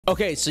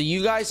Okay, so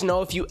you guys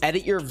know if you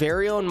edit your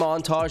very own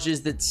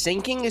montages that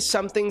syncing is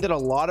something that a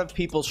lot of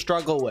people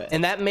struggle with,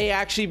 and that may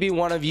actually be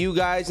one of you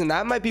guys, and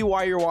that might be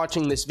why you're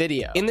watching this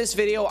video. In this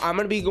video, I'm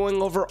going to be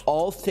going over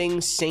all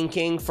things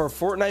syncing for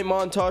Fortnite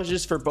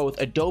montages for both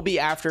Adobe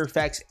After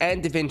Effects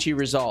and Davinci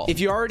Resolve.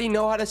 If you already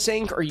know how to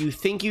sync, or you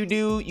think you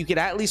do, you can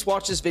at least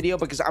watch this video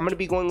because I'm going to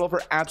be going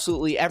over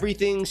absolutely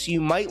everything, so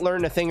you might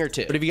learn a thing or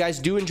two. But if you guys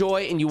do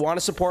enjoy and you want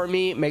to support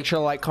me, make sure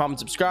to like, comment,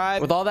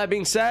 subscribe. With all that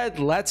being said,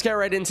 let's get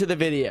right into the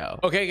video.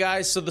 Okay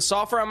guys, so the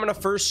software I'm going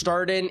to first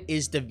start in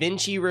is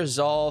Davinci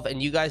Resolve, and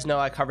you guys know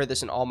I cover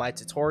this in all my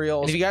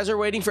tutorials. And if you guys are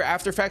waiting for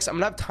After Effects, I'm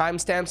going to have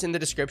timestamps in the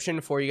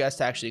description for you guys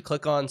to actually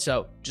click on,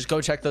 so just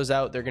go check those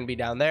out. They're going to be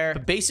down there.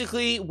 But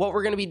basically what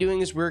we're going to be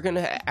doing is we're going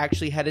to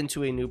actually head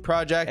into a new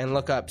project and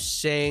look up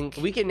sync.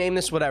 We can name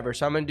this whatever,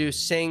 so I'm going to do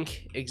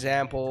sync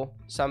example,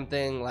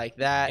 something like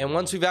that. And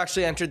once we've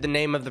actually entered the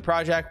name of the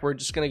project, we're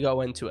just going to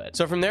go into it.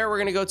 So from there, we're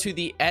going to go to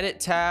the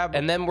edit tab,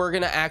 and then we're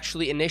going to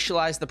actually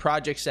initialize the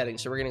project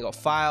settings. So we're going to go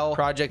file,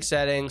 project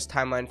settings,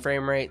 timeline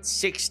frame rate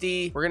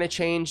 60. We're going to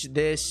change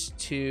this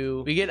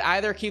to, we could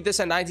either keep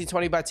this at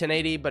 1920 by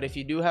 1080, but if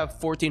you do have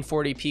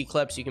 1440p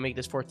clips, you can make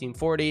this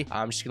 1440.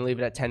 I'm just going to leave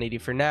it at 1080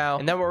 for now.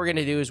 And then what we're going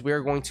to do is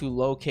we're going to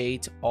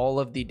locate all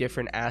of the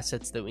different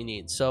assets that we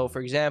need. So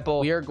for example,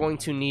 we are going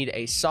to need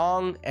a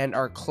song and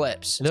our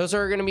clips. Those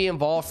are going to be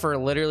involved for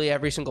literally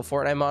every single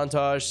Fortnite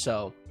montage.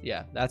 So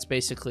yeah, that's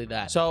basically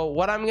that. So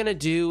what I'm gonna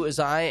do is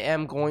I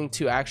am going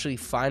to actually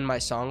find my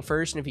song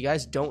first. And if you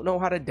guys don't know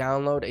how to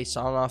download a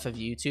song off of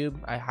YouTube,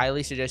 I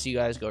highly suggest you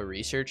guys go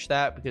research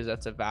that, because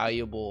that's a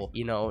valuable,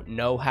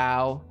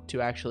 know-how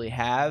to actually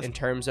have in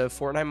terms of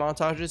Fortnite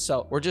montages.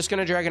 So we're just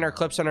gonna drag in our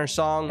clips on our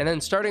song, and then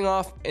starting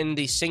off in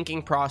the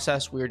syncing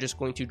process, we're just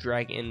going to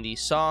drag in the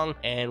song,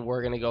 and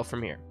we're gonna go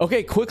from here.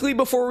 Okay, quickly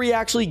before we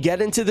actually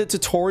get into the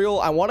tutorial,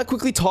 I want to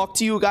quickly talk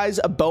to you guys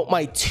about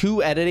my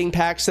 2 editing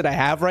packs that I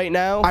have right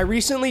now. I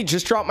recently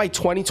just dropped my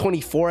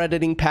 2024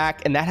 editing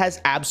pack, and that has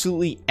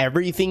absolutely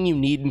everything you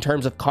need in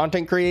terms of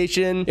content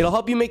creation. It'll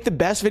help you make the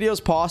best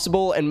videos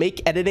possible and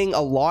make editing a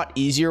lot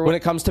easier when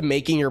it comes to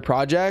making your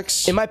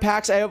projects. In my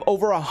packs, I have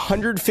over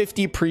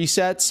 150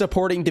 presets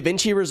supporting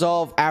Davinci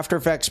Resolve, After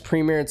Effects,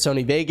 Premiere, and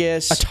Sony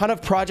Vegas, a ton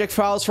of project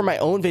files for my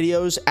own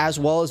videos, as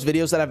well as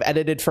videos that I've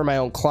edited for my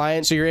own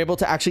clients, so you're able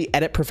to actually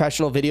edit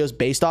professional videos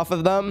based off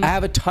of them. I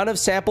have a ton of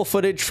sample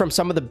footage from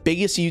some of the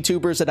biggest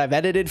YouTubers that I've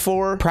edited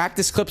for,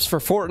 practice clips for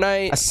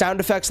Fortnite, a sound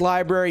effects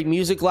library,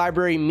 music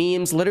library,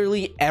 memes,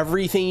 literally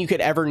everything you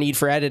could ever need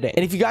for editing.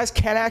 And if you guys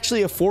can't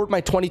actually afford my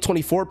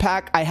 2024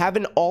 pack, I have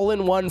an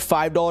all-in-one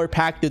 $5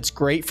 pack that's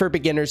great for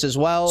beginners as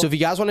well. So if you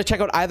guys want to check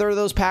out either of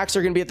those packs,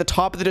 they're going to be at the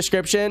top of the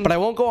description. But I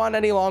won't go on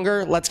any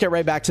longer. Let's get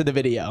right back to the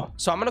video.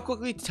 So I'm going to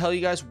quickly tell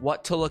you guys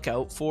what to look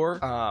out for.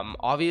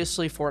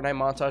 Obviously, Fortnite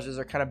montages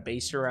are kind of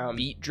based around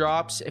beat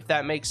drops, if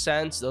that makes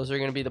sense. Those are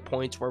going to be the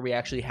points where we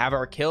actually have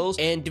our kills.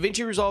 And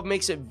Davinci Resolve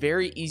makes it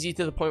very easy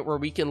to the point where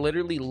we can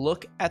literally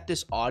look at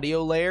this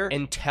audio layer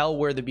and tell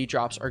where the beat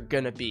drops are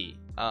gonna be.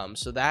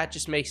 So that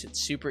just makes it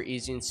super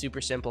easy and super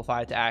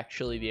simplified to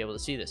actually be able to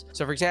see this.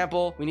 So for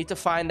example, we need to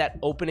find that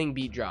opening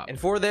beat drop, and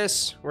for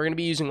this we're going to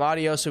be using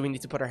audio, so we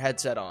need to put our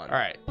headset on. All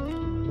right,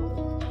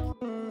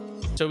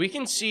 so we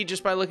can see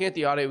just by looking at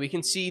the audio, we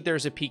can see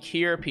there's a peak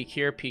here, peak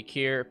here, peak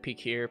here, peak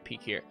here,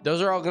 peak here.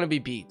 Those are all going to be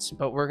beats,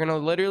 but we're going to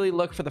literally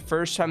look for the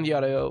first time the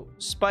audio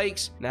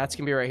spikes, and that's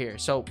going to be right here.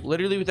 So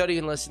literally without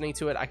even listening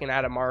to it, I can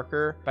add a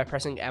marker by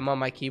pressing M on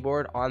my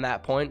keyboard on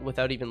that point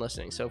without even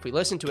listening. So if we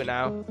listen to it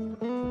now,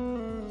 boom.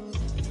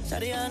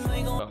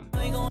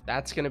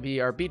 That's going to be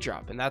our beat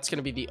drop, and that's going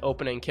to be the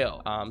opening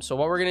kill. So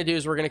what we're going to do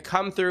is we're going to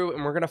come through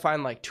and we're going to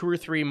find like 2 or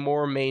 3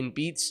 more main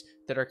beats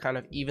that are kind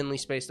of evenly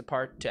spaced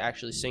apart to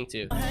actually sync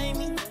to.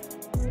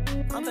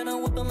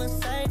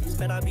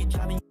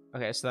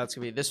 Okay, so that's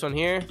gonna be this one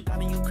here,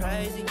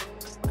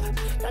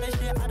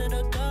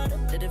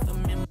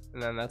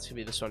 and then that's gonna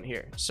be this one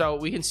here. So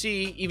we can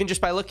see, even just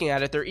by looking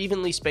at it, they're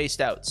evenly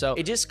spaced out. So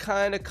it just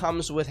kind of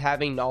comes with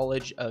having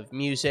knowledge of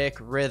music,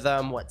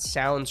 rhythm, what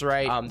sounds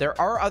right. There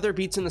are other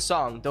beats in the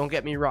song, don't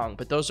get me wrong,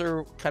 but those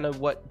are kind of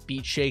what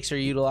beat shakes are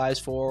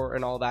utilized for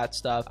and all that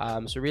stuff.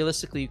 So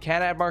realistically, you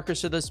can add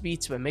markers to those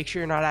beats, but make sure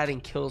you're not adding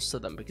kills to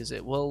them, because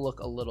it will look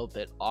a little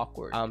bit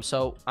awkward.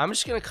 So I'm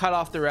just gonna cut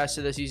off the rest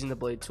of this using the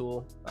blade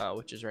tool,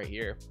 which is right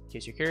here, in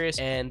case you're curious.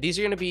 And these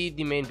are gonna be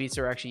the main beats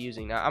that we're actually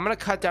using. Now I'm gonna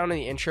cut down in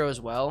the intro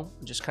as well,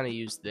 and just kind of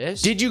use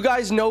this. Did you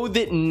guys know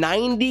that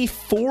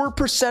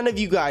 94% of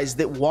you guys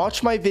that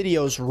watch my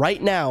videos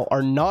right now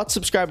are not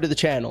subscribed to the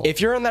channel? If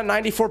you're in that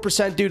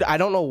 94%, dude, I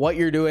don't know what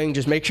you're doing.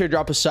 Just make sure to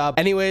drop a sub.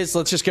 Anyways,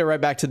 let's just get right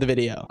back to the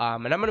video.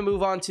 And I'm gonna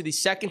move on to the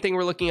second thing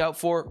we're looking out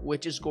for,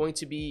 which is going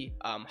to be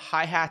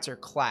hi-hats or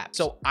claps.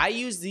 So I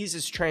use these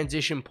as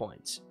transition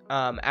points.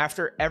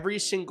 After every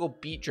single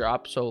beat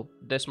drop, so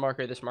this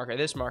marker, this marker,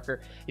 this marker,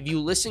 if you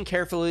listen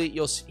carefully,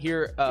 you'll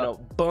hear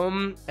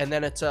boom, and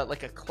then it's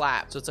like a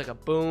clap. So it's like a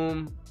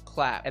boom,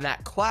 clap, and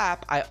that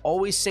clap I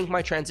always sync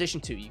my transition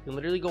to. You can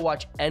literally go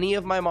watch any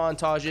of my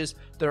montages,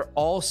 they're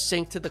all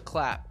synced to the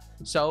clap.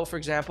 So for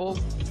example,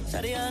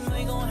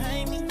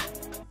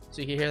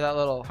 So you can hear that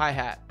little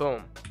hi-hat.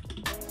 Boom.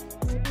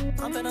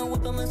 I'm gonna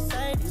whip a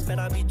Mercedes, but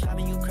I be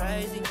driving you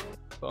crazy.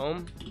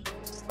 Boom.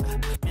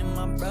 And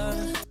my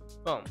brothers.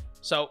 Boom.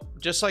 So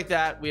just like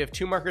that, we have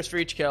 2 markers for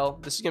each kill.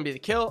 This is gonna be the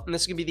kill, and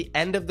this is gonna be the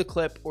end of the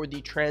clip or the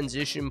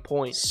transition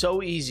point.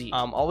 So easy.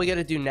 All we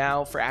gotta do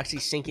now for actually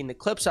syncing the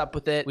clips up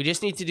with it, we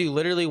just need to do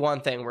literally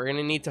one thing. We're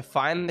gonna need to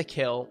find the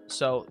kill.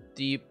 So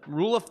the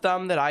rule of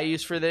thumb that I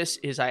use for this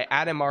is I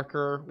add a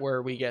marker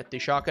where we get the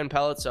shotgun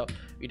pellets. So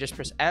we just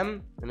press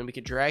M, and then we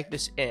can drag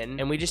this in,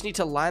 and we just need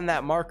to line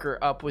that marker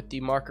up with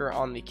the marker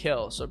on the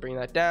kill. So bring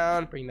that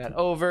down, bring that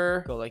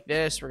over, go like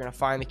this. We're gonna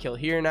find the kill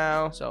here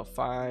now. So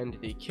find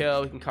the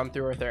kill. We can come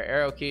through with our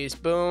arrow keys.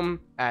 Boom.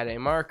 Add a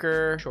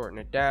marker, shorten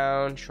it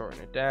down,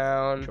 shorten it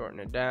down, shorten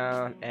it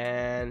down,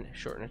 and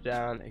shorten it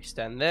down.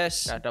 Extend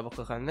this. Now double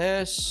click on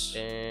this,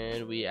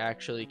 and we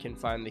actually can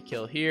find the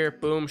kill here.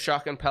 Boom.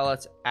 Shotgun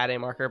pellets. Add a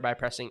marker by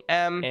pressing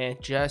M,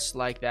 and just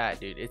like that,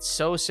 dude. It's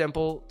so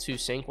simple to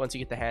sync once you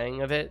get the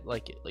hang of it.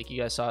 Like you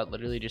guys saw, it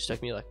literally just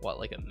took me like what,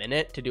 like a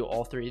minute to do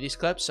all 3 of these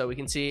clips. So we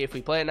can see if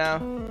we play it now.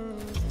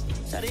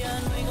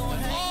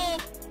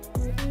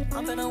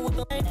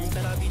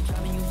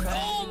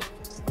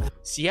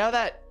 See how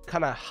that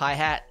kind of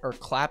hi-hat or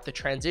clap, the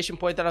transition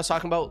point that I was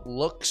talking about,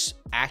 looks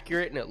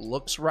accurate and it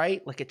looks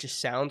right, like it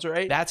just sounds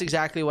right? That's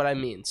exactly what I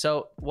mean.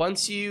 So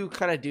once you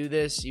kind of do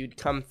this, you'd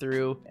come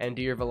through and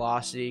do your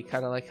velocity,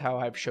 kind of like how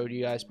I've showed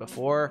you guys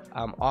before.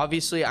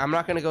 Obviously I'm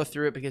not going to go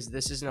through it because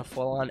this isn't a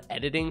full-on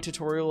editing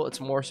tutorial. It's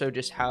more so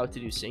just how to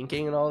do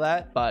syncing and all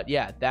that. But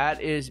yeah,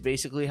 that is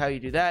basically how you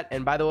do that.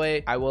 And by the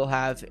way, I will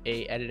have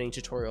a editing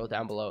tutorial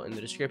down below in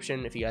the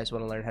description if you guys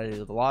want to learn how to do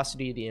the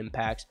velocity, the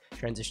impacts,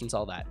 transitions,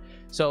 all that.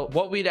 So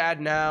what we'd add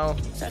now,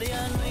 you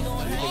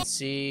can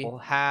see we'll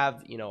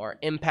have, you know, our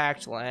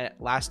impact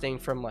lasting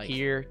from like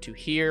here to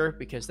here,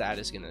 because that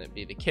is going to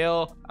be the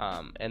kill,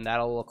 and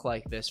that'll look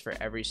like this for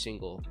every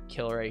single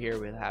kill right here.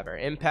 We'll have our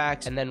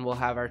impact, and then we'll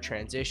have our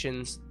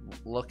transitions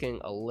looking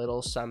a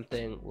little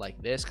something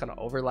like this, kind of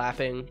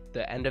overlapping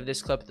the end of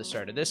this clip, the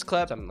start of this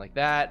clip, something like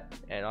that.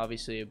 And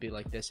obviously it'd be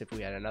like this if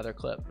we had another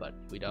clip, but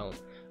we don't.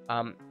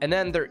 And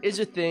then there is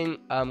a thing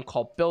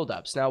called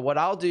buildups. Now what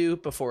I'll do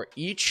before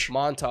each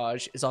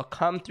montage is I'll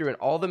come through and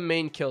all the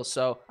main kills.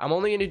 So I'm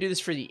only going to do this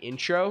for the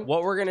intro.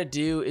 What we're going to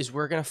do is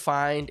we're going to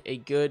find a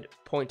good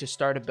point to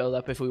start a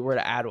buildup if we were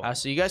to add one.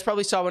 So you guys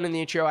probably saw one in the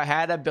intro. I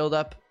had a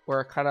buildup where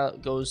it kind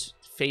of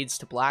fades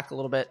to black a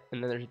little bit,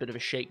 and then there's a bit of a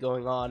shake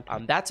going on.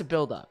 That's a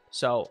buildup.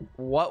 So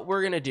what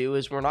we're gonna do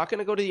is we're not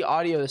gonna go to the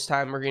audio this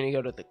time. We're gonna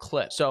go to the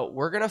clip. So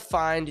we're gonna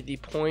find the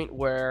point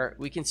where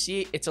we can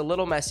see it's a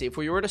little messy. If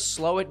we were to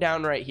slow it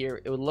down right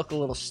here, it would look a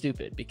little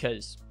stupid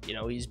because, you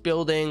know, he's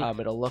building.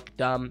 It'll look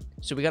dumb.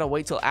 So we gotta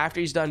wait till after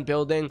he's done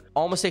building,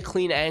 almost a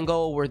clean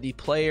angle where the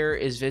player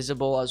is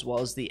visible as well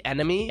as the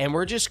enemy. And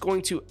we're just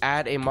going to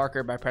add a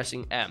marker by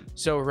pressing M.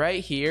 So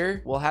right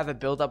here, we'll have a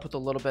buildup with a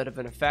little bit of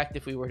an effect.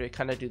 If we were to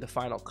kind of do the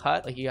final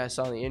cut, like you guys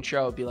saw in the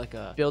intro, it'd be like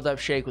a buildup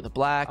shake with a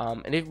black.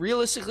 And if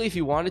realistically, if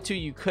you wanted to,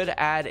 you could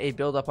add a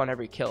buildup on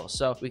every kill.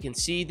 So we can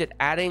see that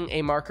adding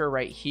a marker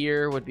right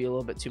here would be a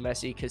little bit too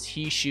messy because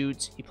he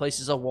shoots, he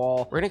places a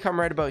wall. We're gonna come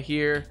right about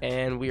here,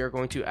 and we are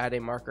going to add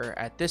a marker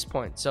at this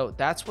point. So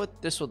that's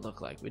what this would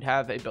look like. We'd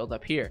have a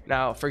buildup here.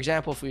 Now, for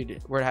example, if we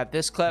were to have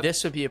this clip,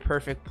 this would be a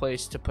perfect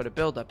place to put a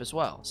buildup as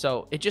well.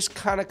 So it just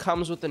kind of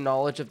comes with the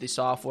knowledge of the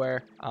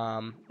software,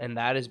 and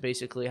that is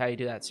basically how you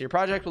do that. So your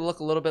project will look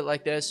a little bit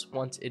like this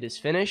once it is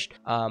finished.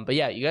 But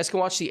yeah, you guys can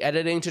watch the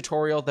editing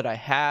tutorial that I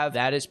have.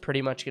 That is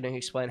pretty much going to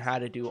explain how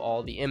to do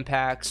all the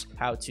impacts,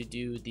 how to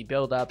do the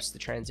buildups, the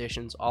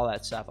transitions, all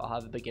that stuff. I'll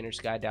have a beginner's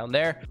guide down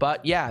there.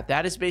 But yeah,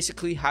 that is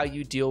basically how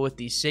you deal with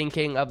the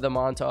syncing of the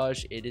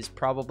montage. It is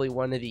probably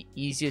one of the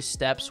easiest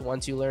steps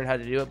once you learn how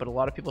to do it, but a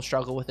lot of people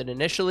struggle with it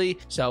initially.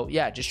 So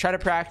yeah, just try to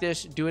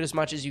practice, do it as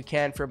much as you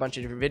can for a bunch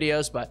of different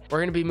videos. But we're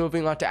going to be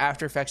moving on to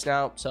After Effects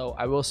now, so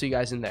I will see you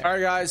guys in there. All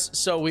right guys,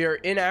 so we are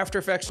in After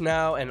Effects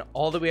now, and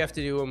all that we have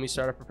to do when we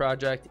start up a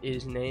project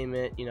is name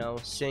it, you know,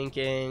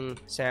 syncing,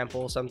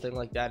 sample, something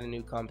like that, a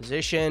new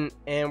composition.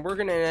 And we're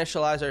going to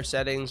initialize our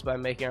settings by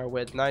making our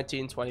width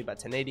 1920 by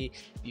 1080.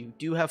 If you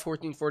do have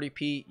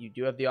 1440p, you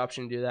do have the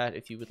option to do that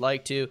if you would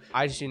like to.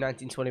 I just do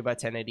 1920 by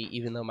 1080,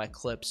 even though my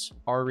clips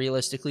are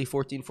realistically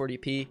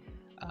 1440p.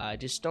 I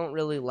just don't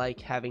really like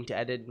having to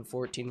edit in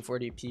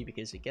 1440p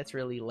because it gets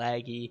really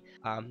laggy,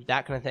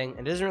 that kind of thing.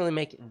 It doesn't really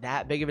make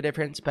that big of a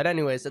difference. But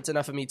anyways, that's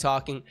enough of me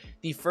talking.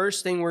 The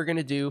first thing we're going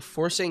to do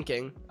for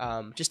syncing,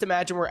 just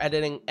imagine we're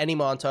editing any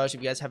montage.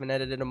 If you guys haven't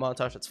edited a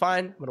montage, that's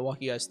fine. I'm going to walk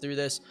you guys through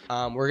this.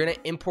 We're going to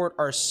import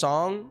our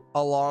song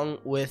along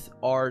with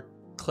our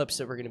clips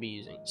that we're going to be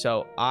using.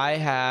 So I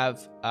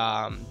have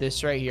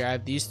this right here. I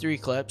have these 3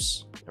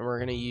 clips, and we're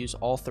going to use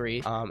all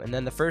 3. And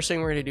then the first thing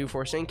we're going to do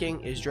for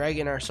syncing is drag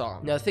in our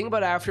song. Now the thing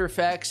about After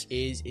Effects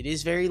is it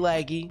is very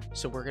laggy,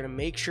 so we're going to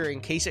make sure in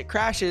case it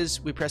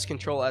crashes, we press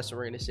Control S and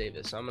we're going to save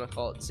this. So I'm going to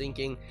call it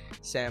syncing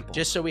sample,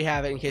 just so we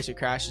have it in case it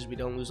crashes, we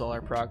don't lose all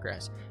our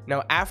progress.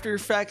 Now After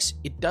Effects,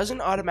 it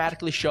doesn't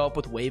automatically show up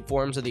with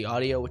waveforms of the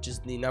audio, which is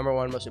the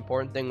 #1 most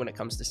important thing when it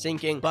comes to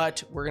syncing,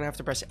 but we're going to have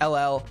to press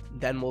LL,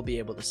 then we'll be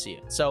able to see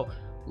it. So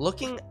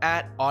looking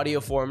at audio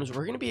forms,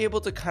 we're going to be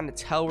able to kind of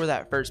tell where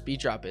that first beat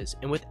drop is.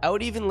 And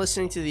without even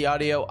listening to the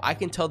audio, I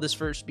can tell this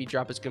first beat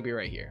drop is going to be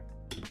right here.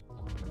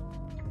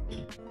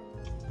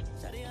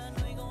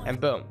 And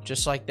boom,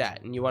 just like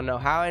that. And you want to know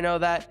how I know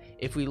that?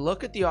 If we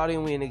look at the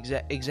audio and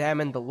we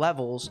examine the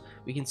levels,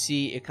 we can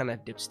see it kind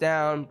of dips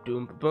down,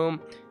 boom, boom.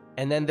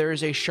 And then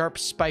there's a sharp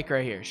spike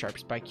right here. Sharp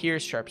spike here,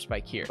 sharp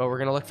spike here. But we're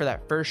going to look for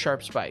that first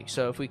sharp spike.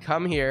 So if we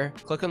come here,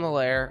 click on the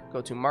layer,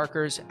 go to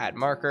markers, add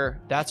marker.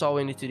 That's all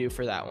we need to do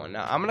for that one.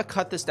 Now I'm going to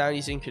cut this down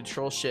using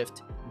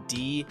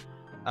Control-Shift-D,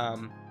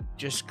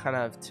 just kind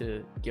of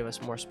to give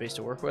us more space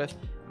to work with.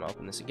 I'm going to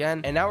open this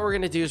again. And now what we're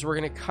going to do is we're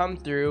going to come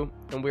through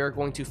and we are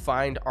going to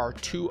find our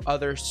 2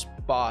 other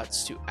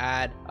spots to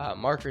add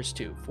markers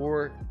to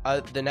for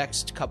the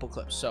next couple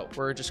clips. So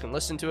we're just going to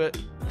listen to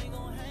it.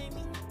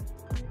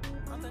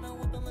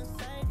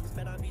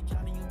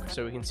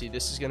 So we can see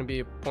this is going to be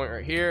a point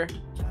right here.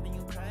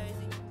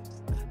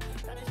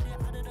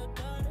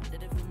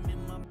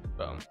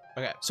 Boom.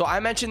 Okay, so I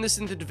mentioned this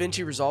in the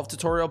Davinci Resolve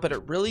tutorial, but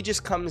it really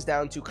just comes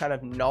down to kind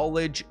of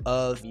knowledge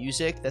of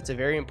music. That's a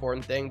very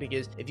important thing,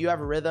 because if you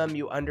have a rhythm,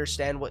 you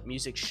understand what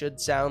music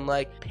should sound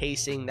like,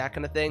 pacing, that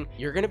kind of thing,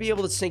 you're going to be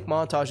able to sync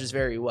montages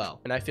very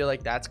well. And I feel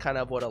like that's kind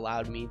of what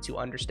allowed me to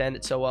understand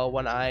it so well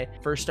when I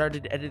first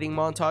started editing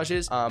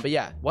montages. But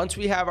yeah, once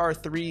we have our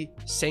 3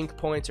 sync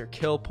points or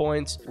kill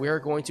points, we are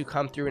going to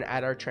come through and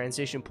add our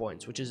transition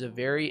points, which is a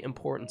very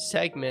important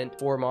segment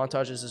for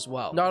montages as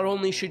well. Not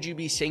only should you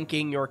be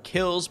syncing your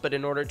kills, but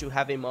in order to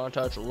have a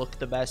montage look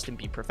the best and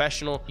be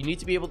professional, you need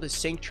to be able to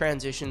sync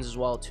transitions as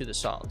well to the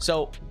song.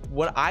 So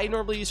what I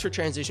normally use for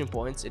transition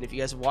points, and if you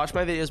guys have watched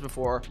my videos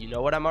before, you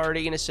know what I'm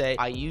already going to say,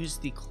 I use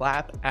the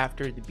clap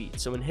after the beat.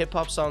 So in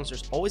hip-hop songs,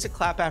 there's always a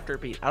clap after a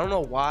beat. I don't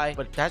know why,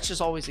 but that's just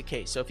always the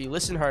case. So if you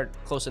listen hard,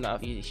 close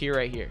enough, you hear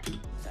right here.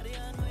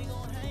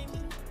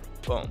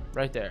 Boom,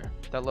 right there.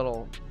 That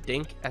little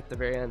dink at the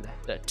very end.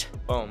 That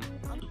boom.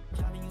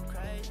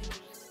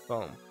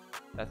 Boom.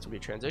 That's gonna be a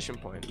transition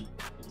point.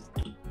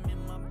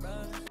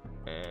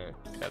 And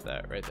have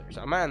that right there.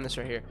 So I'm on this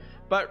right here.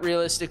 But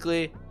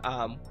realistically,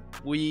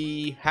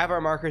 we have our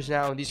markers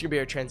now, and these are gonna be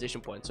our transition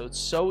points. So it's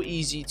so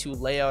easy to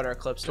lay out our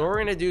clips. So what we're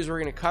gonna do is we're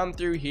gonna come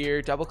through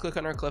here, double click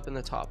on our clip in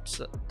the top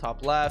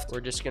left. We're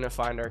just gonna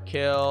find our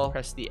kill,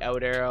 press the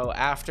out arrow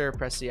after,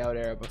 press the out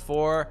arrow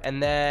before,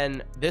 and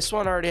then this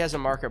one already has a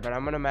marker, but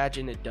I'm gonna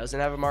imagine it doesn't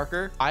have a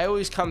marker. I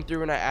always come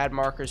through and I add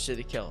markers to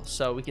the kill.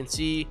 So we can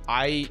see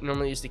I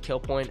normally use the kill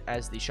point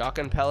as the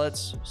shotgun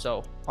pellets.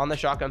 So on the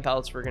shotgun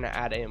pellets, we're gonna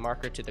add a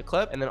marker to the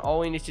clip, and then all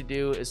we need to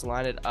do is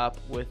line it up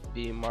with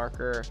the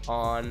marker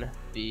on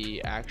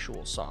the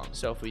actual song.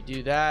 So if we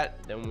do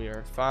that, then we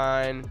are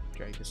fine.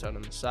 Drag this out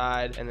on the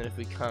side, and then if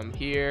we come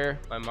here,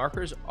 my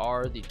markers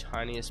are the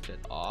tiniest bit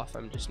off.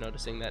 I'm just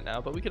noticing that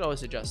now, but we could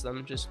always adjust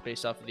them just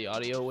based off of the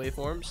audio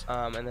waveforms.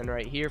 And then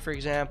right here, for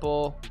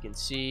example, you can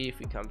see if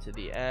we come to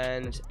the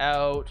end,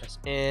 out, press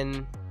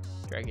in,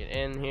 drag it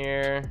in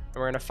here, and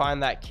we're gonna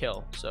find that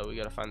kill. So we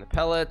gotta find the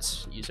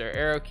pellets, use our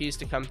arrow keys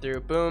to come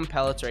through, boom,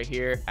 pellets right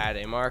here, add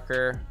a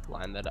marker,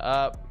 line that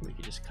up, we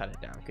can just cut it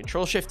down.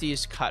 Control-Shift-D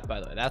is cut, by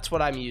the way. That's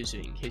what I'm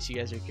using, in case you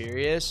guys are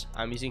curious.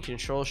 I'm using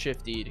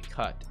Control-Shift-D to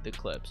cut the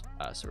clips.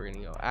 So we're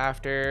gonna go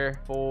after,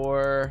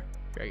 4,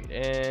 drag it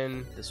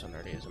in. This one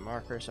already has a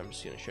marker, so I'm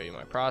just going to show you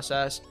my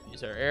process.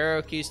 Use our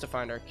arrow keys to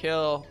find our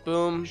kill.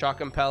 Boom,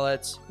 shotgun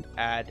pellets,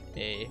 add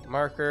a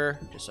marker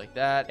just like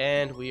that,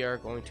 and we are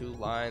going to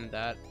line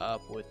that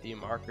up with the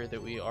marker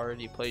that we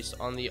already placed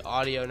on the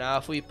audio. Now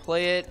if we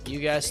play it,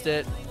 you guessed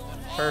it,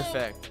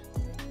 perfect.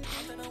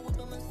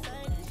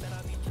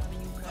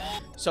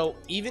 So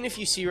even if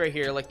you see right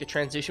here, like the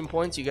transition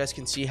points, you guys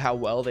can see how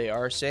well they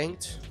are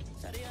synced.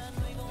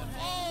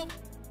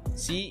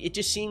 See, it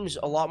just seems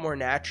a lot more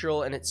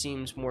natural and it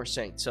seems more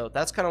synced. So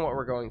that's kind of what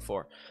we're going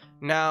for.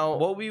 Now,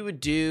 what we would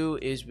do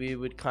is we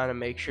would kind of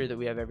make sure that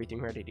we have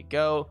everything ready to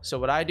go. So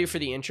what I do for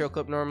the intro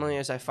clip normally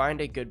is I find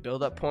a good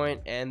build-up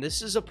point, and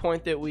this is a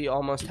point that we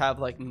almost have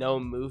like no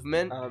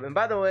movement. And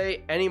by the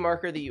way, any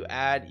marker that you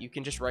add, you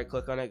can just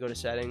right-click on it, go to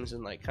settings,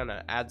 and like kind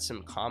of add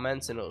some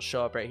comments, and it'll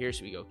show up right here.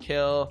 So we go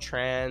kill,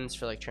 trans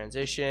for like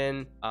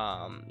transition.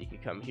 You can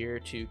come here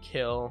to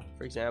kill,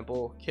 for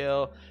example,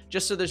 kill,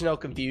 just so there's no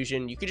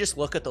confusion. You could just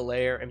look at the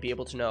layer and be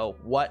able to know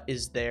what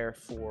is there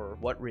for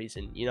what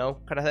reason, you know,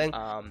 kind of thing.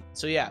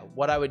 So yeah,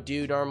 what I would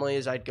do normally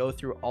is I'd go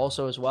through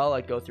also as well.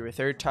 I'd go through a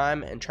third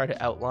time and try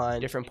to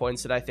outline different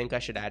points that I think I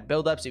should add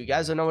buildups. If you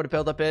guys don't know what a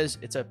buildup is,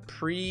 it's a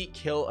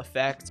pre-kill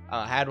effect.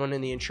 I had one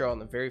in the intro on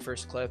the very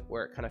first clip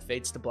where it kind of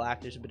fades to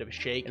black. There's a bit of a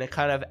shake and it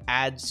kind of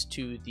adds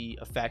to the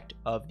effect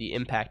of the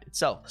impact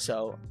itself.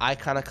 So I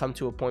kind of come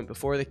to a point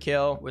before the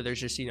kill where there's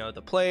just, you know,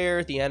 the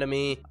player, the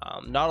enemy,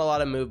 not a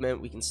lot of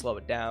movement. We can slow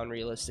it down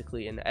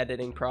realistically in the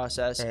editing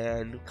process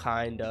and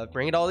kind of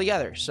bring it all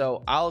together.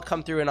 So I'll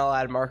come through and I'll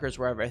add markers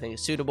wherever I think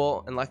is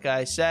suitable. And like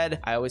I said,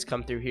 I always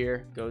come through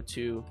here, go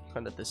to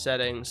kind of the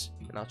settings,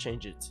 and I'll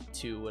change it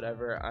to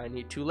whatever I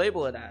need to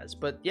label it as.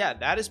 But yeah,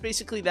 that is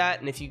basically that.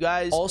 And if you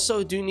guys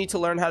also do need to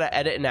learn how to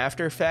edit in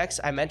After Effects,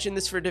 I mentioned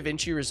this for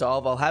Davinci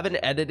Resolve. I'll have an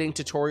editing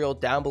tutorial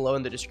down below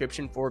in the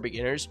description for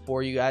beginners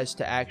for you guys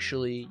to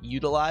actually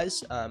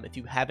utilize if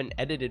you haven't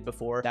edited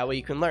before. That way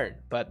you can learn.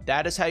 But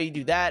that is how you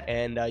do that.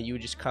 And you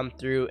would just come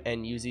through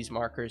and use these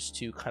markers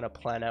to kind of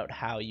plan out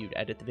how you'd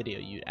edit the video.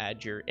 You'd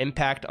add your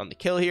impact on the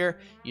kill here,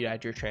 you'd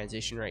add your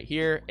transition right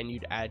here, and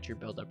you'd add your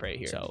buildup right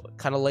here. So it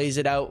kind of lays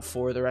it out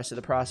for the rest of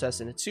the process,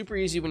 and it's super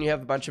easy when you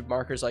have a bunch of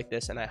markers like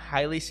this. And I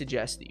highly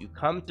suggest that you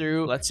come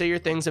through, let's say your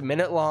thing's a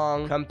minute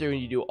long, come through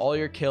and you do all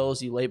your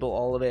kills, you label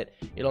all of it.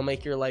 It'll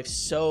make your life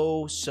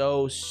so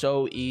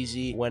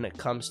easy when it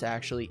comes to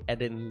actually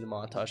editing the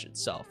montage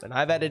itself. And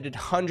I've edited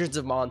hundreds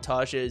of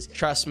montages.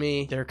 Trust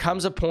me, there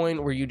comes a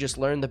point where you just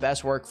learn the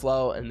best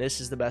workflow, and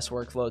this is the best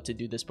workflow to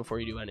do this before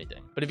you do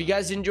anything. But if you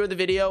guys did enjoy the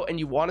video and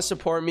you want to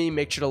support me,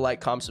 make sure to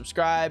like, comment,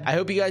 subscribe. I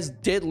hope you guys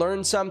did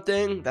learn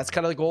something. That's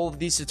kind of the goal of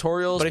these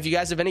tutorials. But if you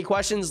guys have any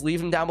questions, leave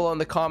them down below in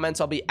the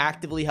comments. I'll be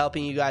actively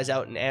helping you guys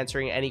out and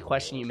answering any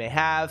question you may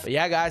have. But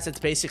yeah, guys, that's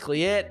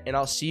basically it, and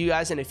I'll see you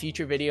guys in a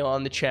future video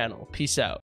on the channel. Peace out.